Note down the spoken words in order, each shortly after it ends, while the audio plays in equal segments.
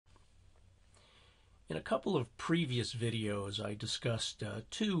In a couple of previous videos, I discussed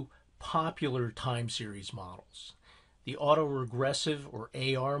two popular time series models, the autoregressive or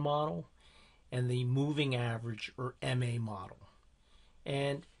AR model and the moving average or MA model.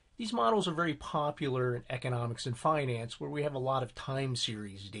 And these models are very popular in economics and finance, where we have a lot of time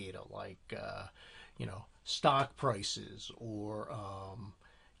series data like stock prices or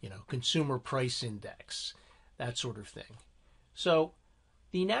consumer price index, that sort of thing. So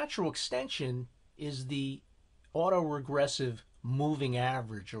the natural extension is the autoregressive moving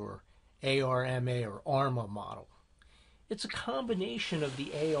average or ARMA or ARMA model. It's a combination of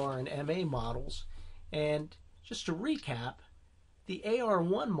the AR and MA models, and just to recap, the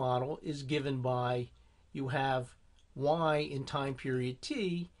AR1 model is given by you have y in time period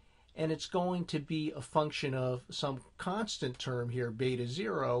t, and it's going to be a function of some constant term here, beta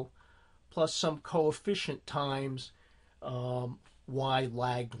 0, plus some coefficient times y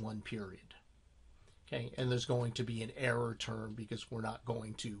lagged one period. Okay, and there's going to be an error term because we're not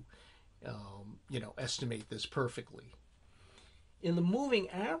going to estimate this perfectly. In the moving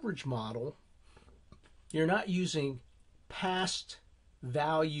average model, you're not using past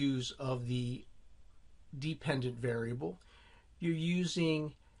values of the dependent variable. You're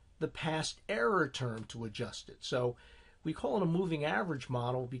using the past error term to adjust it. So we call it a moving average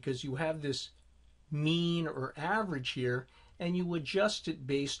model because you have this mean or average here, and you adjust it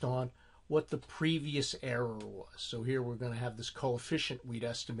based on what the previous error was. So here we're going to have this coefficient we'd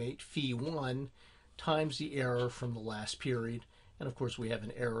estimate, phi1, times the error from the last period. And of course we have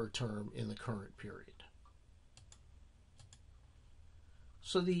an error term in the current period.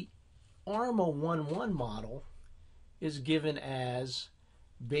 So the ARMA 1,1 model is given as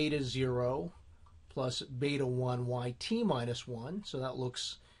beta 0 plus beta 1 yt minus 1. So that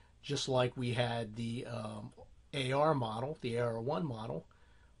looks just like we had the AR model, the AR1 model.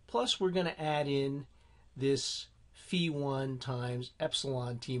 Plus we're going to add in this phi1 times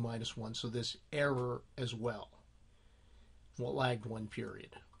epsilon t minus 1, so this error as well, what lagged one period.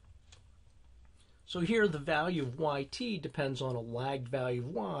 So here the value of yt depends on a lagged value of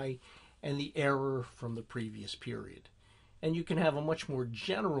y and the error from the previous period. And you can have a much more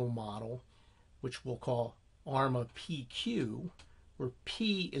general model, which we'll call ARMA PQ, where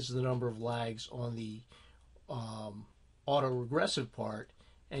P is the number of lags on the autoregressive part,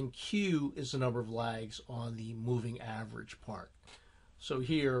 and Q is the number of lags on the moving average part. So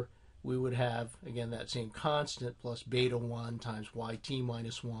here we would have, again, that same constant plus beta 1 times yt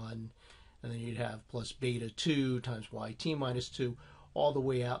minus 1, and then you'd have plus beta 2 times yt minus 2, all the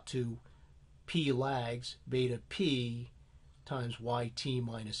way out to P lags, beta P times yt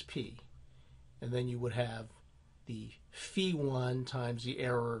minus P. And then you would have the phi1 times the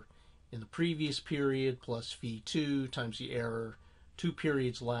error in the previous period plus phi2 times the error 2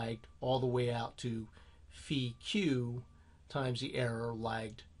 periods lagged, all the way out to phi q times the error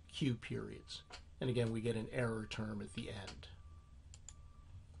lagged q periods. And again, we get an error term at the end.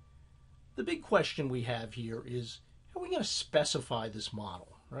 The big question we have here is, how are we going to specify this model,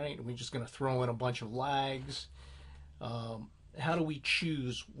 right? Are we just going to throw in a bunch of lags? How do we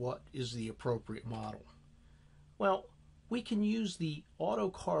choose what is the appropriate model? Well, we can use the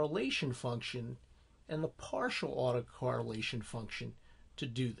autocorrelation function and the partial autocorrelation function to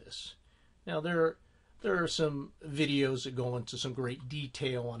do this. Now there are some videos that go into some great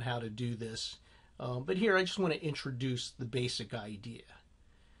detail on how to do this, but here I just want to introduce the basic idea.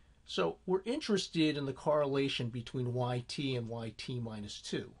 So we're interested in the correlation between yt and yt minus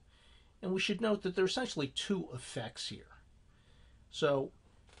 2, and we should note that there are essentially two effects here. So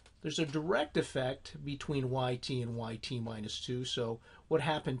there's a direct effect between yt and yt minus 2, so what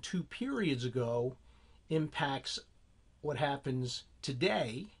happened 2 periods ago impacts what happens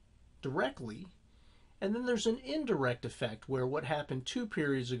today directly, and then there's an indirect effect where what happened 2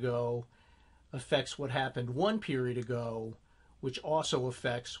 periods ago affects what happened 1 period ago, which also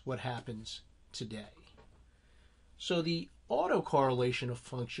affects what happens today. So the autocorrelation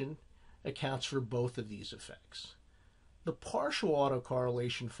function accounts for both of these effects. The partial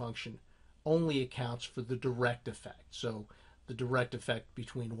autocorrelation function only accounts for the direct effect, so the direct effect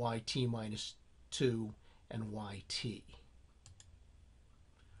between yt minus 2 and yt.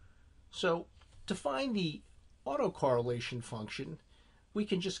 So to find the autocorrelation function, we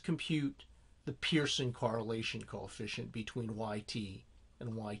can just compute the Pearson correlation coefficient between yt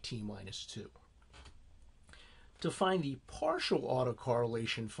and yt minus 2. To find the partial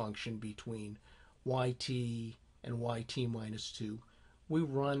autocorrelation function between yt and yt minus 2, we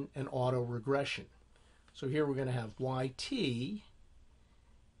run an autoregression. So here we're going to have yt,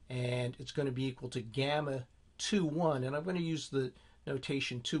 and it's going to be equal to gamma 2, 1, and I'm going to use the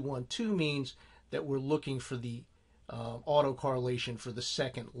notation 2, 1. 2 means that we're looking for the autocorrelation for the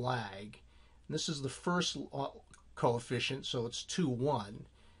second lag. And this is the first coefficient, so it's 2, 1.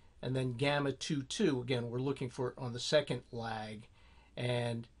 And then gamma 2, 2, again, we're looking for it on the second lag,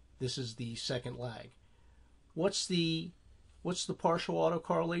 and this is the second lag. What's the partial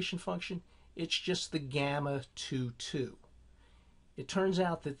autocorrelation function? It's just the gamma 2, 2. It turns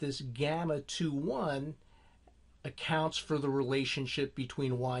out that this gamma 2, 1 accounts for the relationship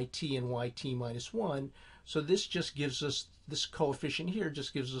between yt and yt minus 1. So this just gives us, this coefficient here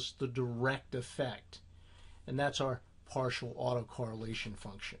just gives us the direct effect. And that's our partial autocorrelation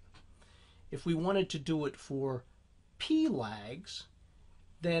function. If we wanted to do it for p lags,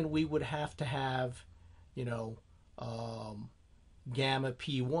 then we would have to have, gamma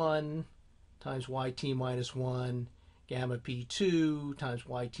p1 times yt minus 1, gamma p2 times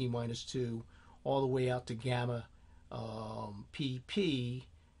yt minus 2, all the way out to gamma pp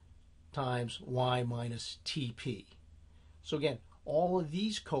times y minus tp. So again, all of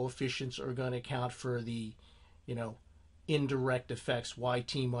these coefficients are going to account for the, indirect effects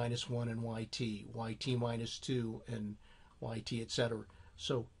yt minus 1 and yt minus 2 and yt, etc.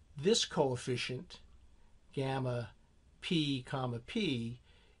 So this coefficient, gamma p comma p,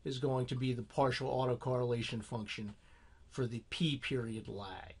 is going to be the partial autocorrelation function for the p period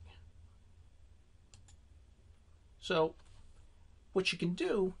lag. So what you can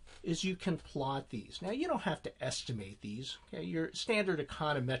do is you can plot these. Now you don't have to estimate these. Okay? Your standard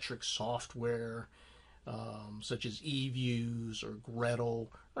econometric software, such as eViews or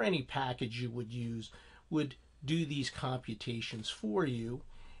Gretel or any package you would use, would do these computations for you,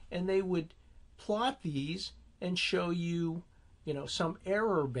 and they would plot these and show you, some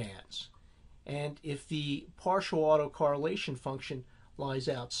error bands. And if the partial autocorrelation function lies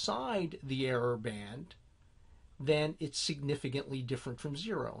outside the error band, then it's significantly different from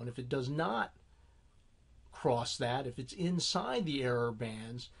 0. And if it does not cross that, if it's inside the error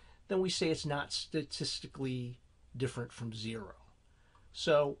bands, then we say it's not statistically different from 0.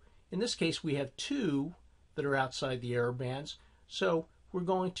 So in this case, we have 2 that are outside the error bands, so we're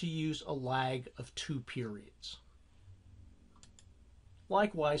going to use a lag of 2 periods.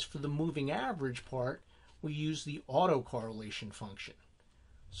 Likewise, for the moving average part, we use the autocorrelation function.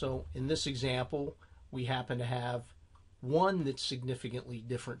 So in this example, we happen to have 1 that's significantly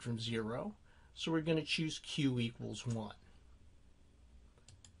different from 0, so we're going to choose q equals 1.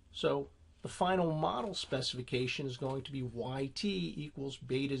 So the final model specification is going to be yt equals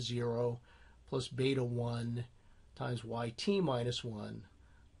beta 0 plus beta 1 times yt minus 1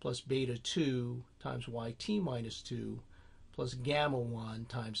 plus beta 2 times yt minus 2 plus gamma 1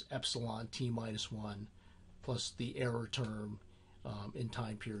 times epsilon t minus 1 plus the error term in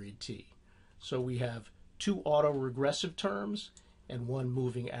time period t. So we have 2 autoregressive terms and 1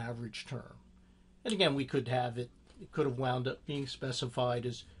 moving average term. And again, we could have it could have wound up being specified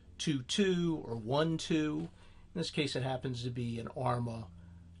as 2, 2 or 1, 2. In this case, it happens to be an ARMA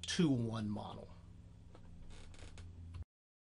 2, 1 model.